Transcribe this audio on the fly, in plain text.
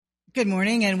Good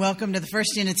morning and welcome to the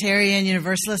First Unitarian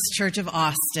Universalist Church of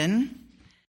Austin.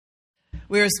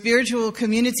 We're a spiritual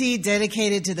community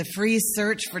dedicated to the free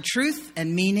search for truth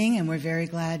and meaning, and we're very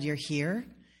glad you're here.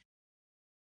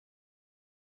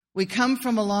 We come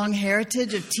from a long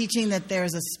heritage of teaching that there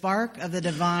is a spark of the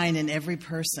divine in every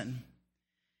person.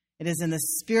 It is in the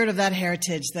spirit of that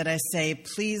heritage that I say,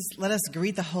 please let us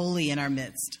greet the holy in our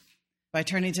midst by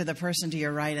turning to the person to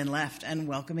your right and left and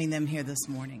welcoming them here this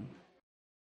morning.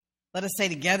 Let us say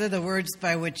together the words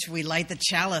by which we light the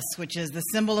chalice, which is the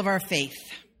symbol of our faith.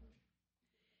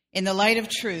 In the light of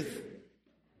truth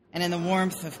and in the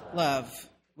warmth of love,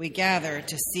 we gather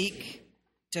to seek,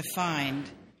 to find,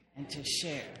 and to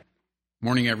share.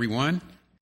 Morning, everyone.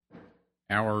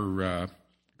 Our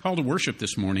call to worship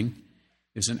this morning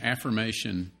is an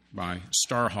affirmation by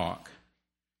Starhawk.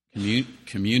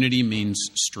 Community means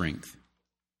strength.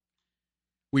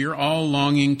 We are all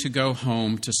longing to go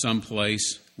home to some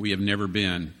place we have never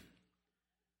been,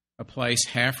 a place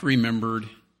half remembered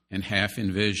and half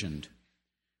envisioned.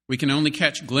 We can only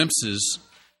catch glimpses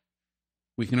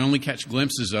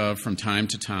of from time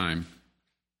to time.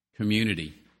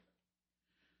 Community.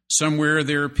 Somewhere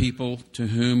there are people to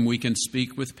whom we can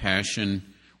speak with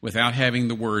passion without having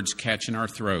the words catch in our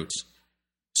throats.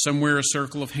 Somewhere a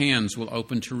circle of hands will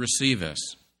open to receive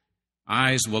us.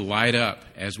 Eyes will light up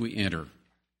as we enter.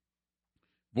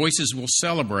 Voices will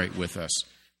celebrate with us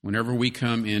whenever we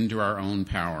come into our own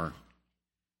power.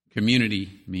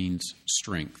 Community means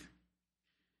strength.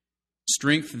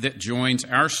 Strength that joins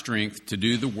our strength to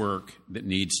do the work that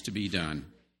needs to be done.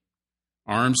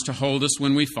 Arms to hold us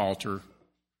when we falter.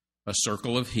 A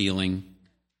circle of healing.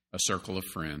 A circle of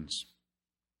friends.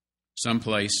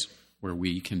 Someplace where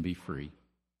we can be free.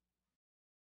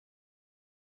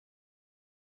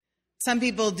 Some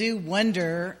people do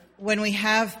wonder, when we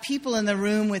have people in the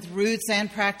room with roots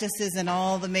and practices in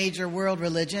all the major world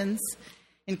religions,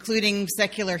 including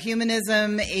secular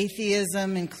humanism,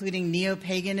 atheism, including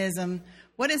neo-paganism,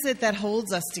 what is it that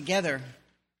holds us together?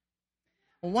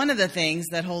 Well, one of the things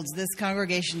that holds this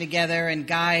congregation together and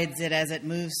guides it as it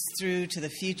moves through to the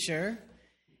future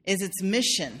is its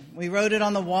mission. We wrote it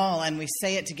on the wall and we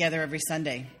say it together every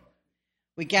Sunday.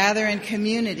 We gather in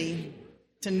community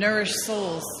to nourish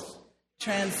souls,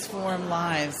 transform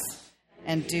lives,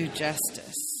 and do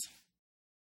justice.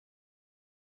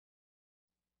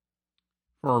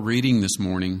 For our reading this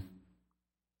morning,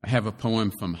 I have a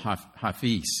poem from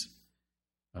Hafiz,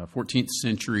 a 14th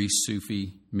century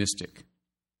Sufi mystic.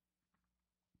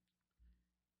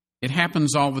 It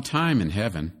happens all the time in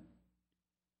heaven,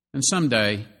 and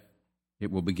someday it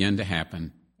will begin to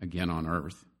happen again on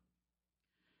earth.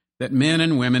 That men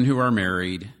and women who are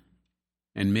married,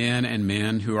 and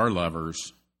men who are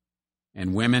lovers,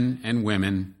 and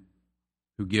women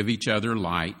who give each other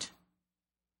light,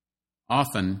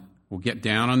 often will get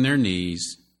down on their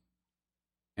knees,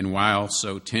 and while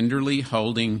so tenderly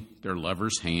holding their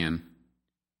lover's hand,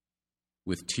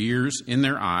 with tears in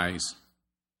their eyes,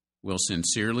 will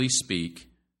sincerely speak,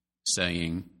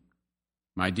 saying,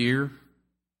 "My dear,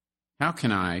 how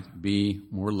can I be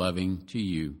more loving to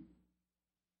you?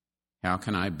 How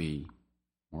can I be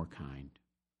more kind?"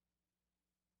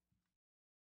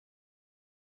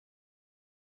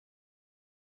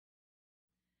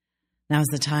 Now's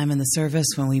the time in the service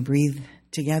when we breathe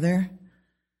together,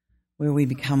 where we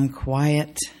become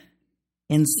quiet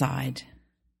inside,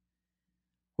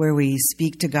 where we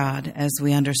speak to God as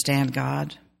we understand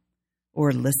God,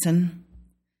 or listen,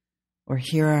 or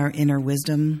hear our inner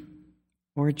wisdom,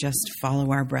 or just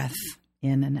follow our breath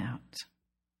in and out.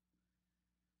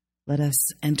 Let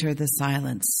us enter the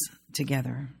silence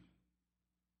together.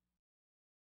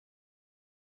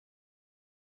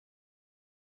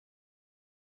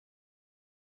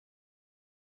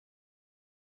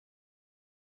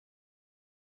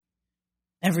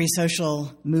 Every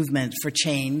social movement for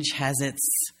change has its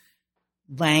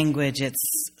language, its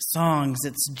songs,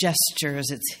 its gestures,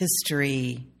 its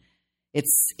history,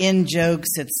 its in-jokes,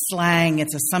 its slang,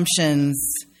 its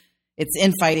assumptions, its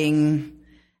infighting,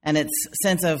 and its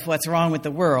sense of what's wrong with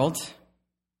the world.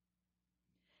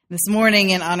 This morning,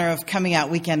 in honor of Coming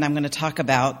Out Weekend, I'm going to talk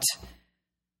about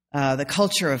the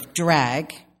culture of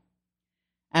drag.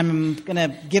 I'm going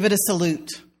to give it a salute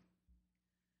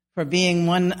for being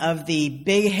one of the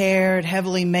big-haired,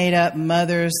 heavily made-up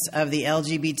mothers of the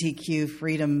LGBTQ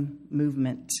freedom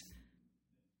movement.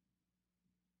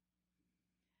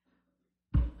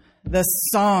 The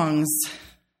songs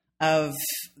of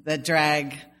the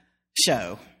drag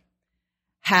show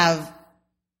have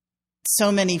so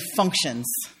many functions.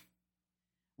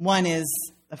 One is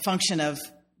a function of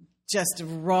just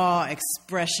raw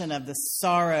expression of the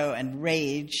sorrow and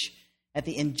rage at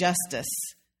the injustice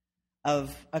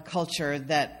of a culture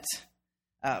that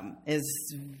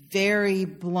is very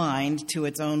blind to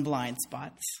its own blind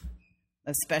spots,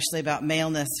 especially about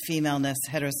maleness, femaleness,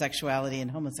 heterosexuality,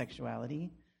 and homosexuality.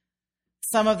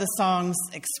 Some of the songs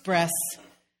express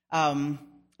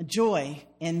joy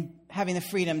in having the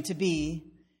freedom to be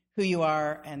who you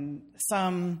are, and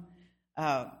some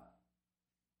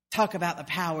talk about the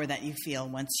power that you feel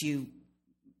once you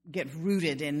get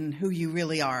rooted in who you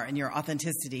really are and your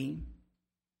authenticity.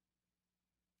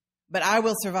 But I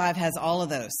Will Survive has all of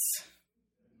those.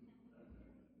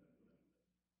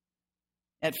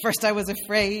 At first I was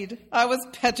afraid. I was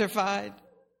petrified.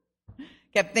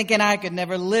 Kept thinking I could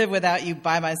never live without you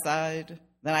by my side.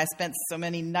 Then I spent so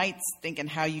many nights thinking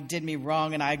how you did me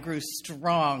wrong, and I grew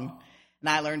strong. And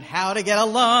I learned how to get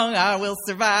along. I will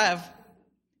survive.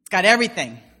 It's got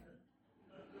everything.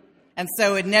 And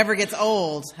so it never gets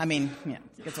old. I mean, yeah,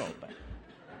 it gets old, but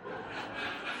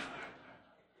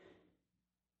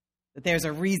there's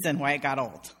a reason why it got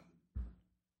old.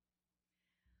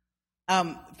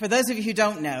 For those of you who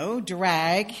don't know,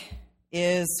 drag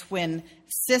is when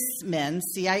cis men,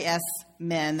 CIS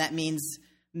men, that means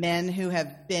men who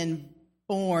have been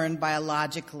born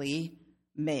biologically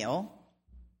male,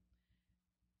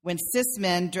 when cis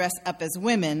men dress up as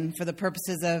women for the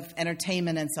purposes of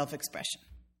entertainment and self-expression.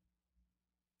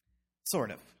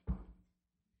 Sort of.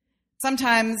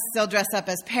 Sometimes they'll dress up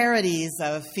as parodies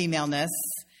of femaleness.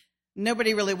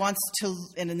 Nobody really wants to,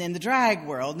 in the drag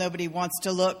world, nobody wants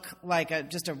to look like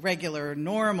just a regular,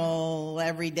 normal,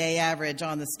 everyday, average,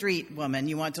 on the street woman.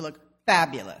 You want to look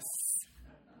fabulous.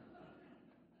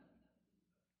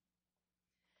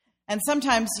 And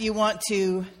sometimes you want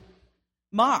to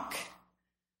mock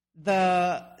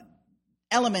the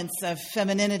elements of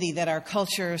femininity that our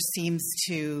culture seems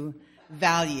to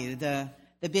value. The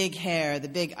big hair, the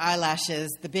big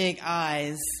eyelashes, the big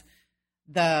eyes,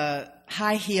 the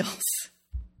high heels,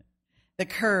 the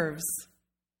curves.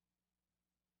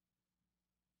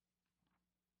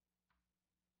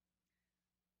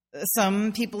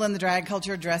 Some people in the drag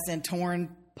culture dress in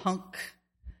torn punk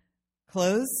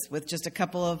clothes with just a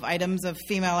couple of items of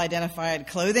female-identified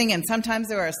clothing, and sometimes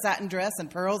they wear a satin dress and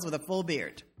pearls with a full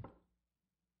beard.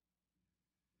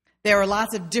 There are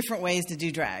lots of different ways to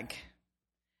do drag.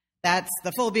 That's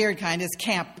the full beard kind, is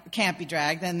campy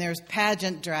drag. Then there's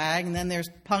pageant drag, and then there's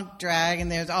punk drag,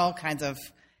 and there's all kinds of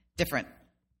different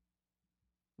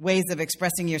ways of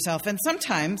expressing yourself. And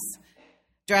sometimes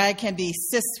drag can be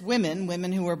cis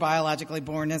women who were biologically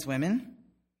born as women,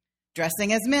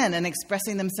 dressing as men and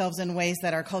expressing themselves in ways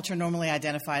that our culture normally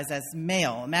identifies as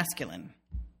male, masculine.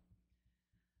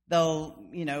 They'll,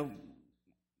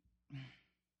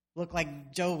 look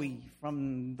like Joey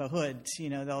from the hood.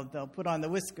 They'll put on the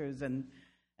whiskers and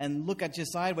look at you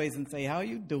sideways and say, "How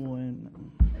you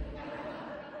doing?"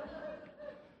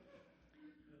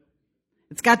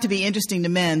 It's got to be interesting to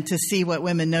men to see what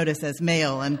women notice as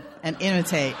male and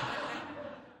imitate.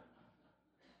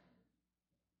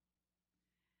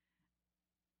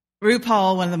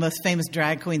 RuPaul, one of the most famous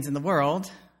drag queens in the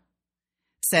world,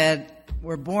 said,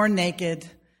 "We're born naked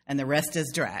and the rest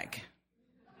is drag."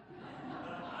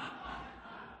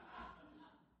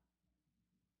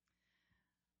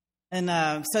 In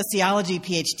a sociology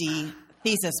PhD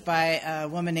thesis by a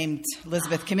woman named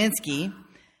Elizabeth Kaminsky,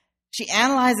 she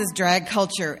analyzes drag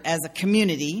culture as a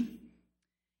community.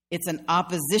 It's an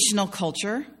oppositional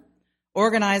culture,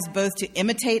 organized both to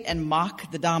imitate and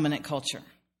mock the dominant culture.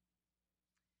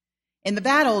 In the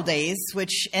bad old days,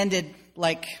 which ended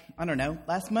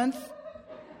last month,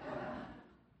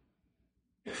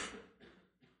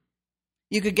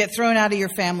 you could get thrown out of your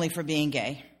family for being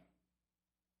gay.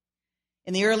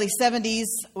 In the early 70s,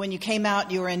 when you came out,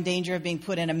 you were in danger of being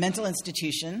put in a mental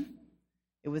institution.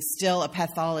 It was still a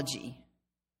pathology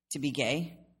to be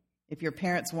gay. If your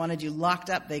parents wanted you locked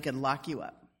up, they could lock you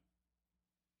up.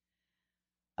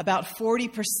 About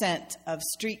 40% of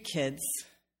street kids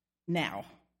now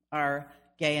are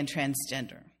gay and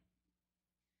transgender.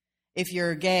 If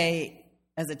you're gay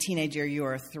as a teenager, you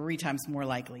are 3 times more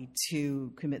likely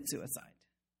to commit suicide.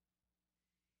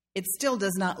 It still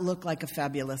does not look like a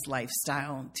fabulous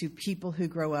lifestyle to people who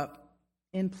grow up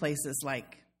in places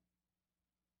like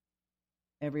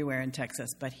everywhere in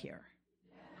Texas but here.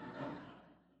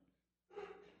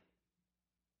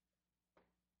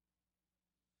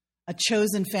 A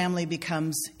chosen family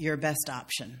becomes your best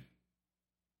option.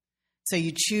 So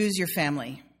you choose your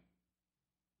family.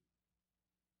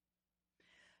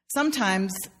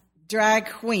 Sometimes drag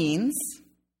queens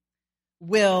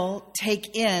will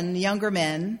take in younger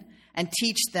men and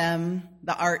teach them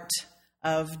the art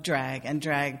of drag and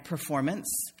drag performance.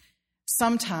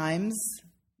 Sometimes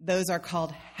those are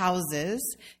called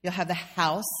houses. You'll have the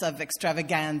house of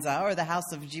extravaganza or the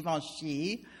house of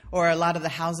Givenchy, or a lot of the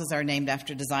houses are named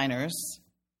after designers.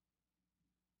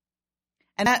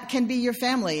 And that can be your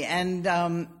family. And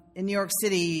in New York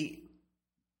City,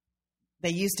 they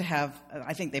used to have,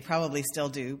 I think they probably still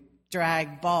do,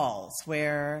 drag balls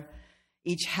where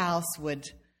each house would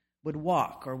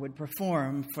walk or would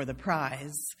perform for the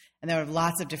prize. And there were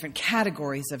lots of different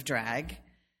categories of drag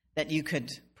that you could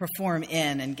perform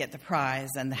in and get the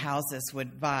prize, and the houses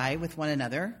would vie with one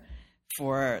another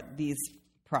for these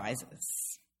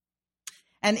prizes.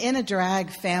 And in a drag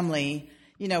family,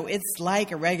 it's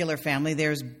like a regular family.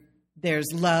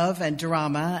 There's love and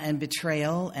drama and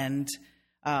betrayal and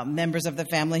members of the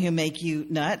family who make you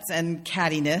nuts and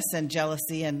cattiness and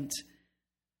jealousy, and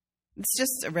it's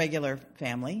just a regular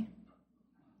family.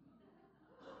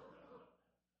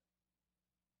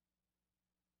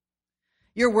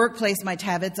 Your workplace might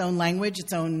have its own language,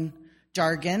 its own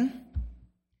jargon.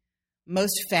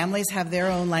 Most families have their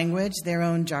own language, their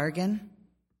own jargon.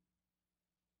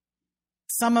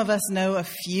 Some of us know a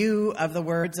few of the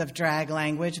words of drag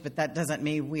language, but that doesn't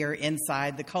mean we are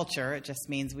inside the culture. It just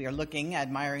means we are looking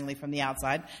admiringly from the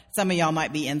outside. Some of y'all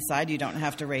might be inside. You don't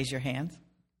have to raise your hands.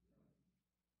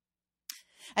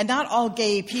 And not all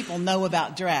gay people know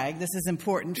about drag. This is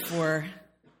important for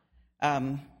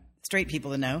straight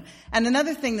people to know. And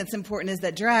another thing that's important is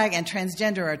that drag and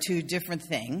transgender are two different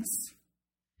things.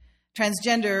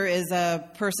 Transgender is a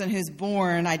person who's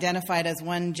born identified as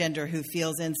one gender who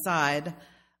feels inside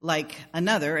like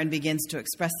another and begins to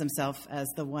express themselves as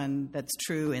the one that's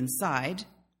true inside.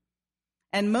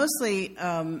 And mostly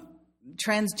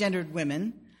transgendered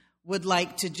women would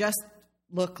like to just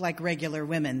look like regular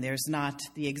women. There's not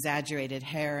the exaggerated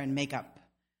hair and makeup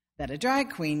that a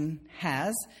drag queen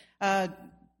has.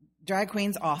 Drag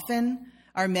queens often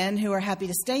are men who are happy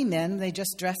to stay men. They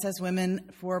just dress as women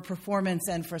for performance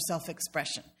and for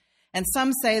self-expression. And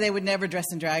some say they would never dress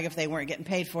in drag if they weren't getting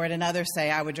paid for it, and others say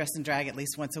I would dress in drag at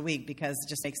least once a week because it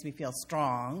just makes me feel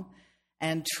strong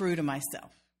and true to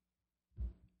myself.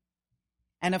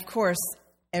 And of course,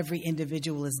 every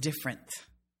individual is different.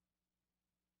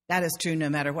 That is true no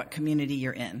matter what community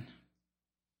you're in.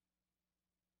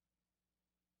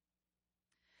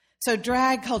 So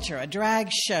drag culture, a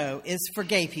drag show, is for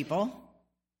gay people.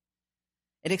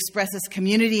 It expresses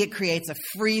community. It creates a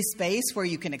free space where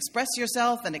you can express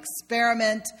yourself and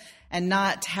experiment and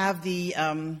not have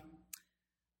to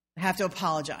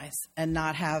apologize and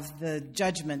not have the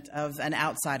judgment of an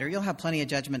outsider. You'll have plenty of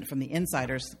judgment from the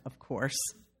insiders, of course,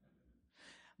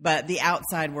 but the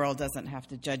outside world doesn't have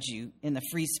to judge you in the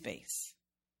free space.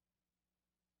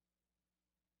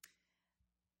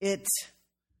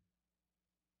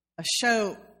 A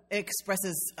show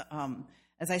expresses,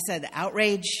 as I said, the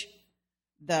outrage,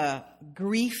 the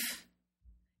grief.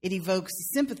 It evokes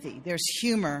sympathy. There's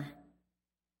humor.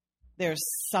 There's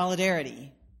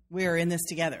solidarity. We're in this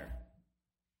together.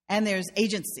 And there's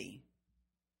agency.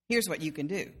 Here's what you can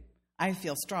do. I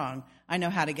feel strong. I know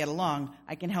how to get along.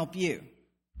 I can help you.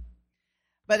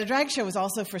 But a drag show is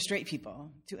also for straight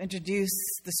people, to introduce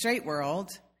the straight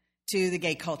world to the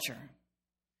gay culture,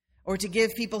 or to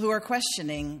give people who are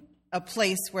questioning a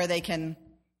place where they can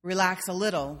relax a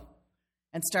little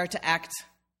and start to act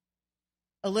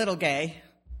a little gay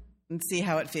and see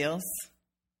how it feels.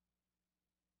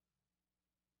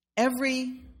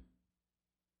 Every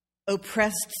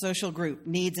oppressed social group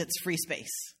needs its free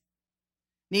space,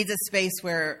 needs a space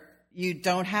where you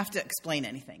don't have to explain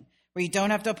anything, where you don't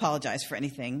have to apologize for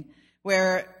anything,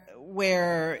 where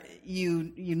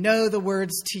you know the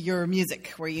words to your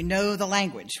music, where you know the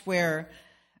language, where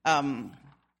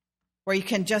you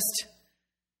can just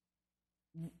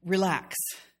relax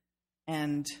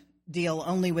and deal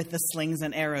only with the slings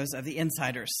and arrows of the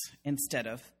insiders instead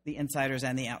of the insiders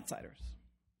and the outsiders.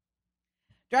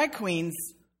 Drag queens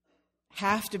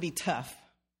have to be tough,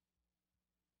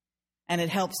 and it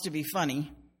helps to be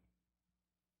funny.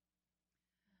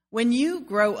 When you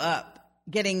grow up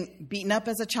getting beaten up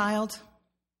as a child,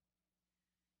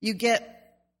 you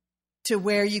get to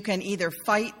where you can either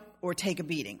fight or take a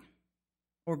beating,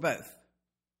 or both.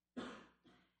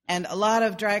 And a lot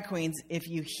of drag queens, if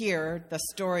you hear the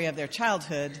story of their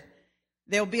childhood,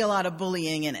 there'll be a lot of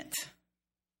bullying in it.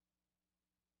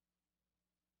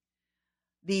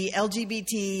 The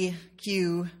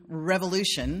LGBTQ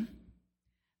revolution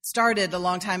started a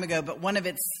long time ago, but one of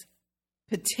its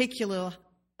particular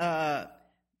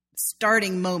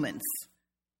starting moments,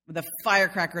 the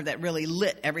firecracker that really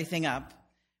lit everything up,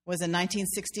 was in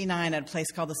 1969 at a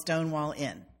place called the Stonewall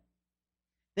Inn.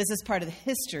 This is part of the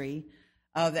history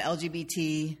of the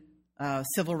LGBT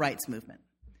civil rights movement.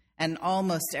 And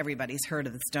almost everybody's heard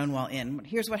of the Stonewall Inn.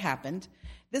 Here's what happened.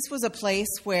 This was a place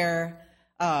where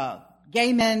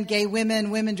gay men, gay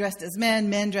women, women dressed as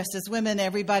men dressed as women,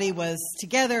 everybody was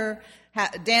together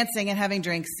dancing and having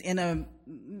drinks in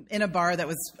a bar that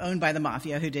was owned by the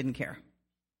mafia who didn't care.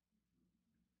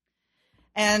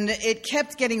 And it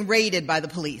kept getting raided by the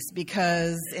police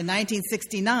because in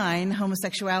 1969,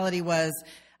 homosexuality was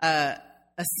a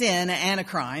sin and a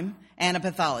crime and a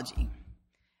pathology.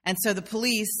 And so the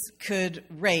police could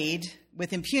raid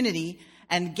with impunity,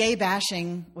 and gay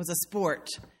bashing was a sport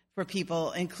for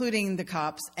people, including the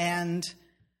cops, and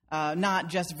not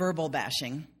just verbal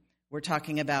bashing. We're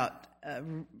talking about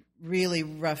really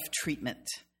rough treatment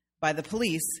by the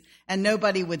police, and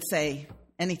nobody would say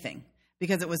anything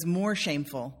because it was more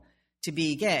shameful to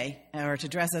be gay or to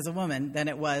dress as a woman than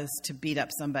it was to beat up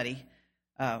somebody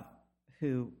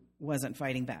who wasn't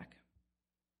fighting back.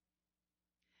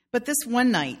 But this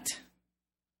one night,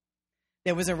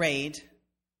 there was a raid,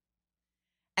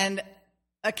 and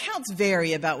accounts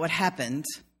vary about what happened,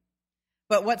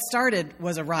 but what started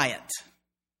was a riot.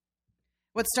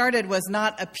 What started was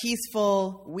not a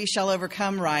peaceful, we shall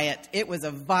overcome riot. It was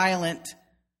a violent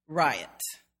riot,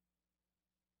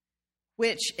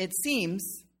 which it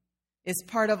seems is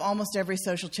part of almost every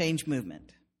social change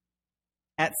movement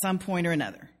at some point or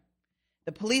another.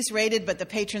 The police raided, but the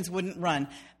patrons wouldn't run.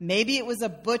 Maybe it was a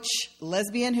butch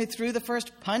lesbian who threw the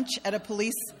first punch at a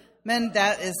policeman.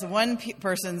 That is one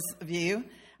person's view.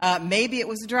 Maybe it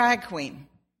was a drag queen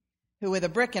who, with a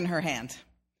brick in her hand,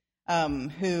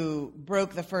 who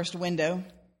broke the first window.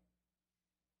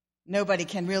 Nobody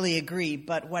can really agree,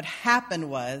 but what happened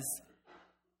was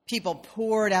people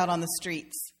poured out on the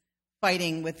streets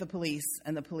fighting with the police,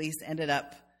 and the police ended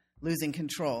up losing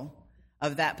control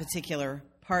of that particular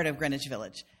part of Greenwich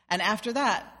Village. And after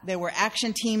that, there were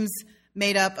action teams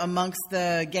made up amongst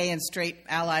the gay and straight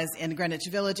allies in Greenwich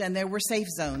Village, and there were safe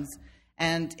zones.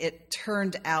 And it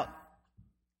turned out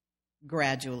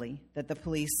gradually that the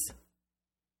police,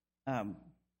 I'm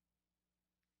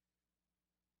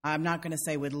not going to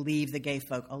say would leave the gay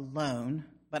folk alone,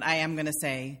 but I am going to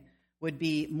say would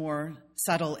be more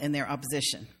subtle in their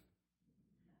opposition.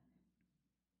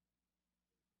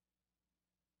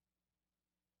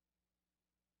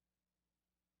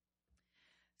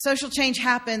 Social change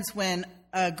happens when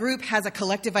a group has a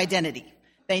collective identity.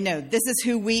 They know this is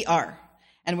who we are,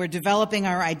 and we're developing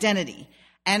our identity.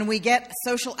 And we get a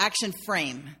social action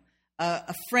frame,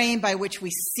 a frame by which we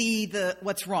see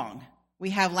what's wrong. We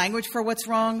have language for what's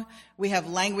wrong. We have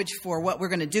language for what we're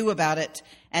going to do about it.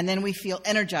 And then we feel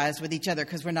energized with each other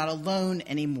because we're not alone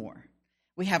anymore.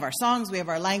 We have our songs, we have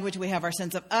our language, we have our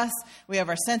sense of us, we have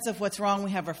our sense of what's wrong, we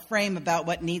have a frame about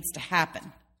what needs to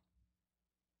happen.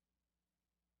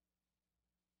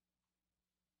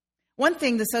 One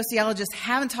thing the sociologists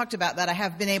haven't talked about that I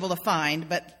have been able to find,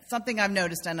 but something I've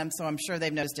noticed, and I'm sure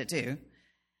they've noticed it too,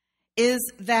 is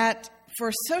that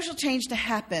for social change to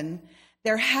happen,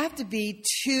 there have to be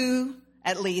two,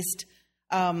 at least,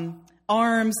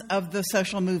 arms of the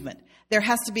social movement. There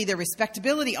has to be the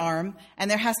respectability arm,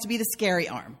 and there has to be the scary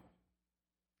arm.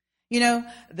 You know,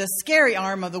 the scary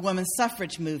arm of the women's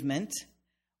suffrage movement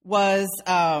was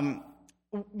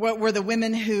were the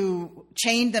women who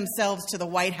chained themselves to the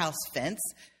White House fence,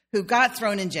 who got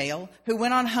thrown in jail, who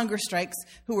went on hunger strikes,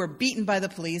 who were beaten by the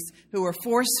police, who were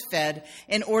force-fed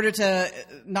in order to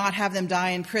not have them die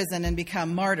in prison and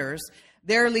become martyrs.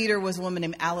 Their leader was a woman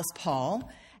named Alice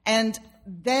Paul, and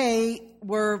they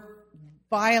were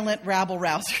violent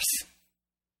rabble-rousers.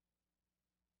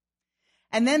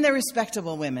 And then there were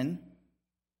respectable women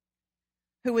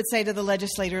who would say to the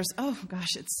legislators, oh,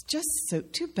 gosh, it's just so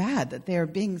too bad that they're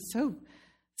being so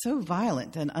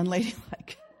violent and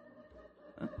unladylike.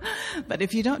 But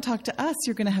if you don't talk to us,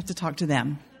 you're going to have to talk to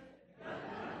them.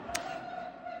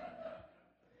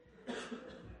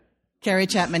 Carrie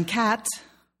Chapman Catt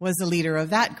was the leader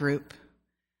of that group.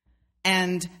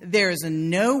 And there's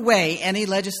no way any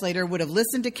legislator would have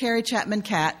listened to Carrie Chapman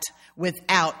Catt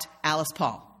without Alice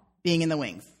Paul being in the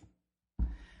wings.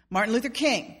 Martin Luther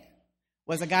King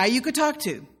was a guy you could talk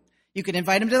to. You could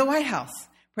invite him to the White House.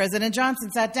 President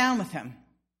Johnson sat down with him.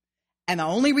 And the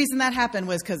only reason that happened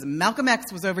was because Malcolm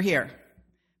X was over here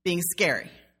being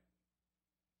scary.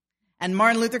 And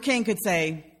Martin Luther King could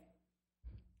say,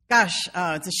 gosh,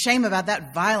 it's a shame about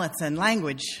that violence and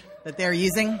language that they're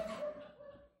using.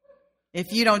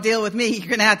 If you don't deal with me, you're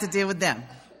going to have to deal with them.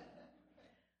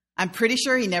 I'm pretty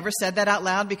sure he never said that out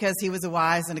loud because he was a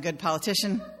wise and a good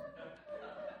politician.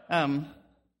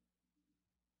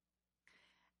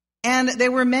 And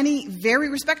there were many very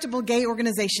respectable gay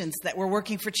organizations that were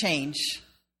working for change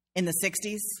in the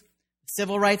 60s,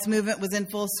 Civil rights movement was in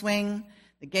full swing.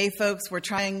 The gay folks were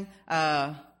trying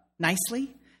nicely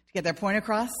to get their point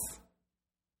across.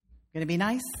 Going to be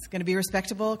nice, going to be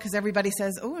respectable, because everybody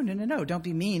says, oh, no, don't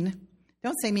be mean.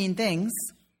 Don't say mean things.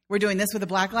 We're doing this with the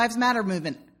Black Lives Matter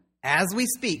movement as we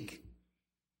speak.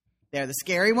 They're the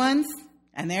scary ones,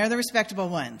 and they're the respectable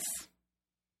ones.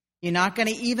 You're not going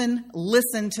to even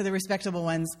listen to the respectable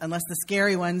ones unless the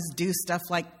scary ones do stuff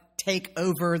like take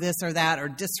over this or that, or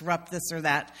disrupt this or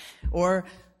that, or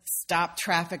stop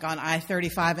traffic on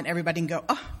I-35, and everybody can go,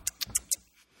 oh,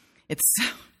 it's so,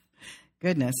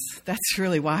 goodness, that's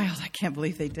really wild. I can't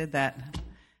believe they did that.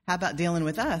 How about dealing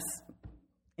with us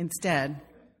instead?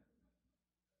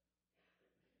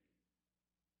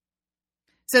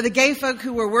 So the gay folk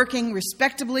who were working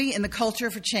respectably in the culture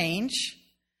for change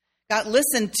got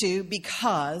listened to,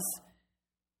 because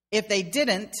if they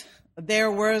didn't,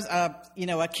 there was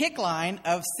a kick line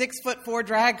of 6'4"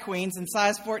 drag queens in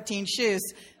size 14 shoes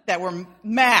that were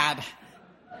mad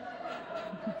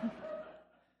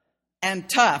and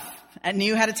tough and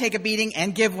knew how to take a beating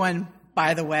and give one,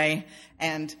 by the way,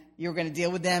 and you were going to deal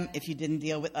with them if you didn't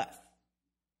deal with us.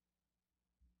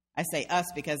 I say us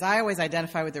because I always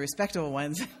identify with the respectable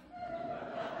ones.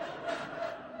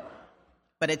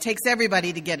 But it takes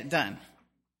everybody to get it done.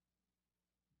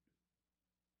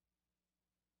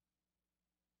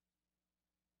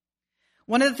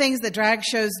 One of the things that drag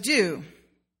shows do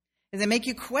is they make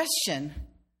you question,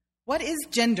 what is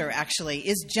gender actually?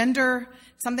 Is gender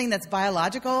something that's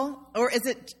biological, or is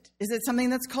it something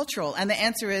that's cultural? And the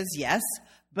answer is yes,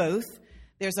 both.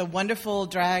 There's a wonderful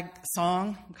drag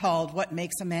song called What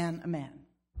Makes a Man a Man.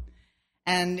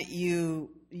 And you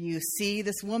see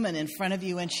this woman in front of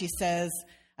you, and she says,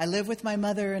 I live with my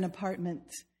mother in an apartment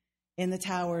in the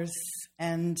towers,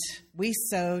 and we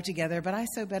sew together, but I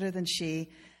sew better than she.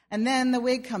 And then the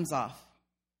wig comes off.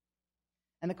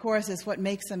 And the chorus is, what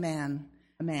makes a man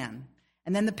a man?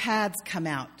 And then the pads come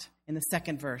out in the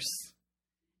second verse.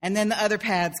 And then the other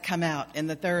pads come out in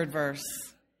the third verse.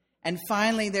 And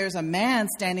finally, there's a man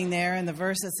standing there in the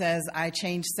verse that says, I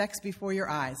change sex before your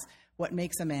eyes. What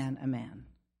makes a man a man?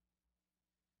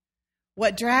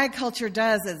 What drag culture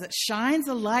does is it shines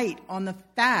a light on the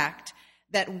fact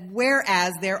that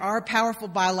whereas there are powerful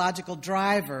biological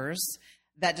drivers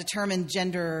that determine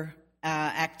gender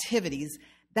activities,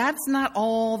 that's not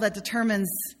all that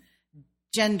determines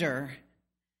gender.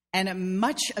 And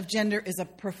much of gender is a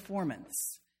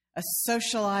performance, a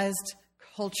socialized,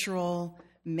 cultural,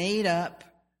 made-up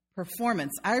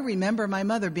performance. I remember my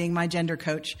mother being my gender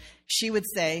coach. She would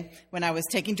say, when I was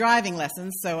taking driving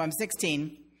lessons, so I'm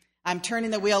 16, I'm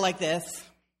turning the wheel like this,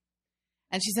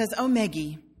 and she says, oh,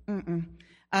 Maggie,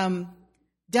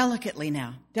 delicately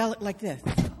now, like this.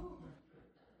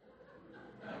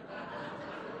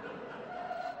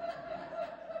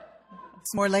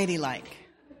 It's more ladylike.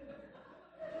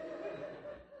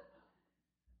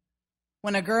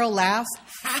 When a girl laughs,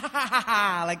 ha, ha, ha,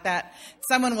 ha, like that,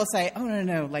 someone will say, oh,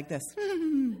 no, like this.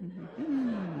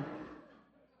 Don't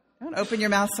open your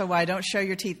mouth so wide. Don't show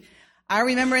your teeth. I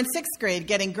remember in 6th grade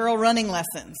getting girl running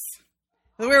lessons.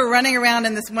 We were running around,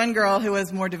 and this one girl who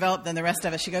was more developed than the rest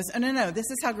of us, she goes, oh, no,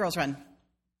 this is how girls run.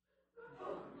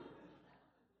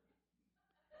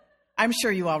 I'm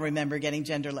sure you all remember getting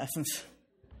gender lessons.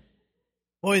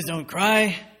 Boys don't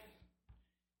cry.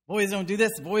 Boys don't do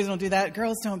this. Boys don't do that.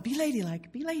 Girls don't. Be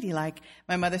ladylike. Be ladylike.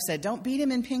 My mother said, don't beat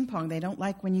them in ping pong. They don't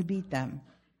like when you beat them.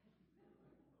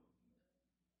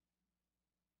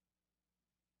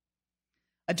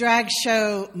 A drag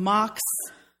show mocks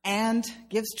and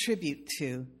gives tribute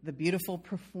to the beautiful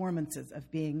performances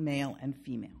of being male and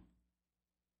female.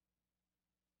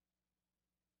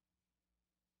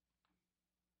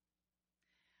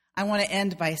 I want to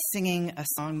end by singing a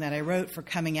song that I wrote for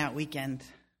Coming Out Weekend.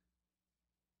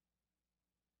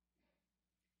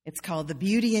 It's called The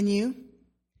Beauty in You.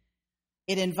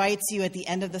 It invites you at the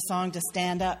end of the song to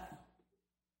stand up.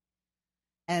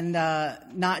 And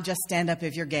not just stand up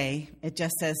if you're gay. It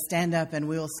just says stand up and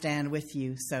we'll stand with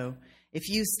you. So if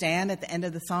you stand at the end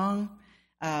of the song,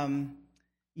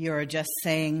 you're just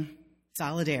saying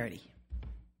solidarity.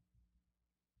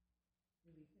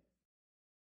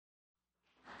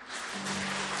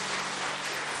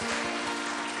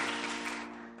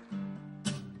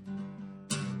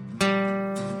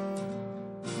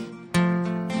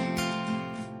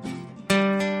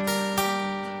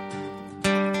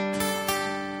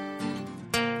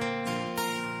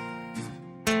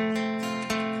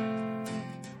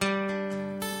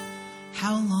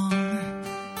 How long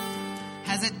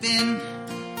has it been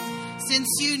since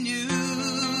you knew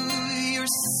your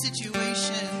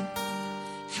situation?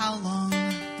 How long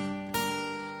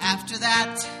after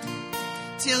that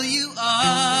till you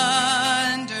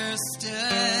understood?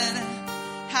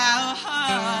 How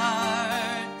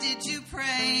hard did you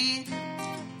pray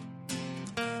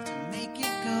to make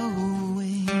it go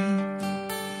away?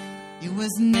 It was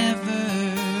never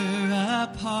a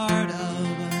part of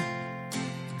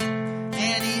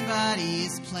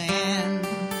anybody's plan.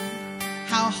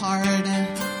 How hard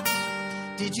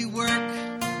did you work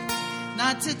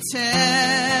not to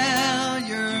tell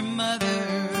your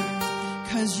mother,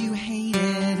 'cause you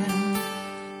hated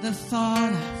the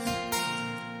thought of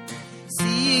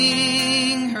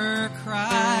seeing her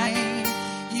cry?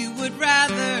 You would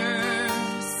rather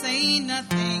say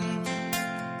nothing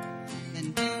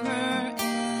than do her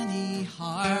any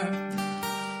harm.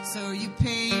 So you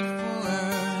paid for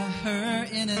her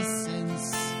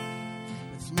innocence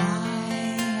with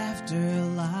lie after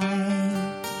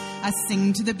lie. I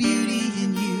sing to the beauty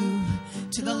in you,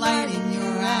 to the light in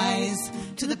your eyes,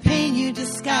 to the pain you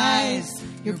disguise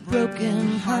your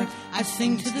broken heart. I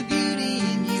sing to the beauty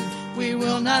in you. We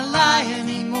will not lie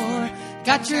anymore.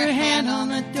 Got your hand on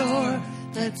the door.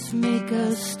 Let's make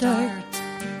a start.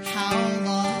 How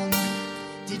long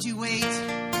did you wait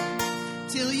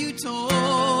till you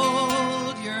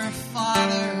told your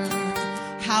father?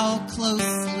 How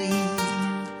closely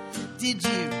did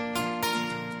you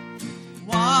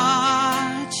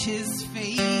watch his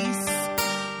face?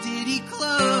 Did he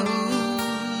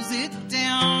close it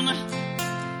down?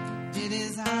 Did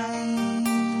his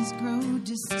eyes grow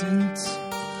distant?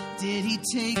 Did he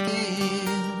take it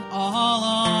all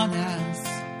on us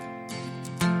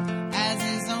as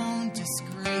his own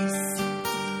disgrace?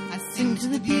 I sing to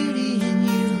the beauty in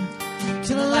you,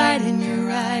 to the light in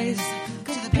your eyes,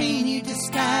 to the pain you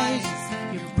disguise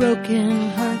your broken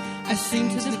heart. I sing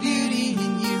to the beauty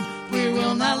in you. We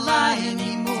will not lie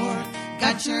anymore.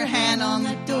 Got your hand on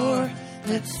the door.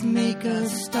 Let's make a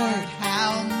start.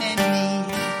 How many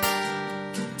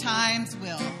times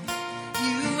will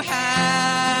you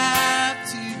have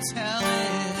to tell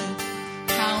it?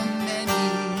 How many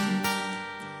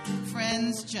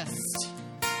friends just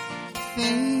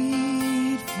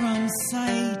fade from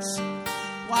sight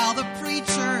while the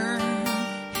preacher,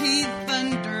 he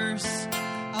thunders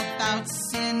about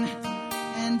sin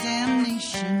and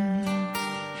damnation?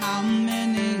 How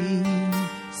many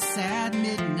sad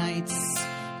midnights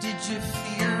did you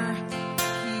fear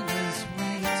he was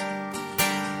right?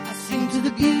 I sing to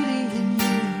the beauty in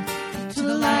you, to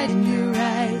the light in your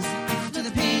eyes, to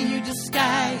the pain you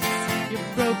disguise your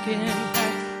broken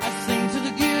heart. I sing to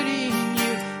the beauty in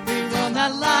you. We will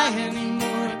not lie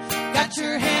anymore. Got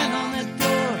your hand on the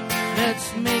door. Let's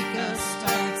make a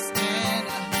start. Stand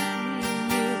up.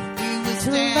 We will To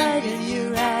the light in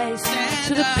your eyes,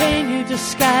 to the up. pain you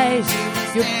disguise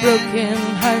your broken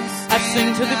heart. I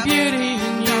sing to the beauty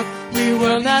in you. We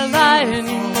will not lie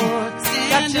anymore.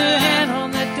 Got your hand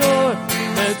on the door.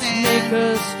 Let's make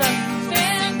a start.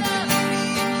 Stand up.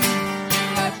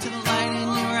 To the light in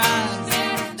your eyes, to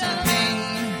the pain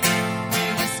you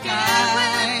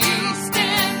disguise.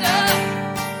 Stand up.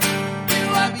 You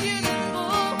are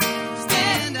beautiful.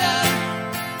 Stand up.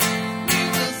 We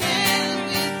will stand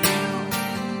with you.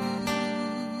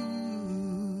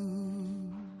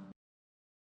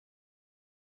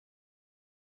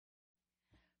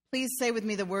 Please say with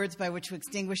me the words by which we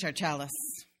extinguish our chalice.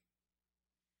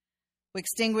 We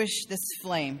extinguish this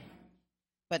flame,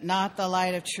 but not the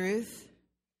light of truth,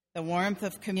 the warmth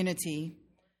of community,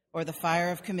 or the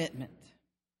fire of commitment.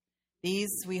 These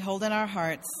we hold in our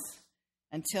hearts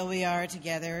until we are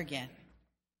together again.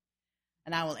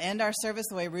 And I will end our service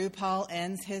the way RuPaul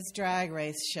ends his drag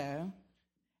race show.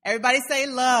 Everybody say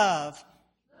love.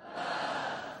 Love.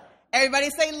 Everybody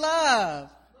say love.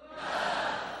 Love.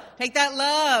 Take that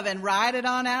love and ride it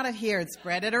on out of here and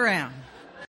spread it around.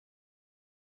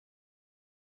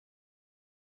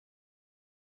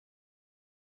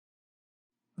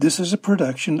 This is a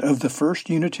production of the First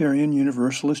Unitarian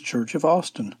Universalist Church of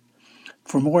Austin.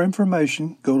 For more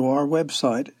information, go to our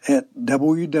website at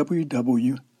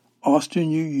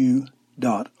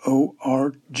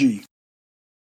www.austinuu.org.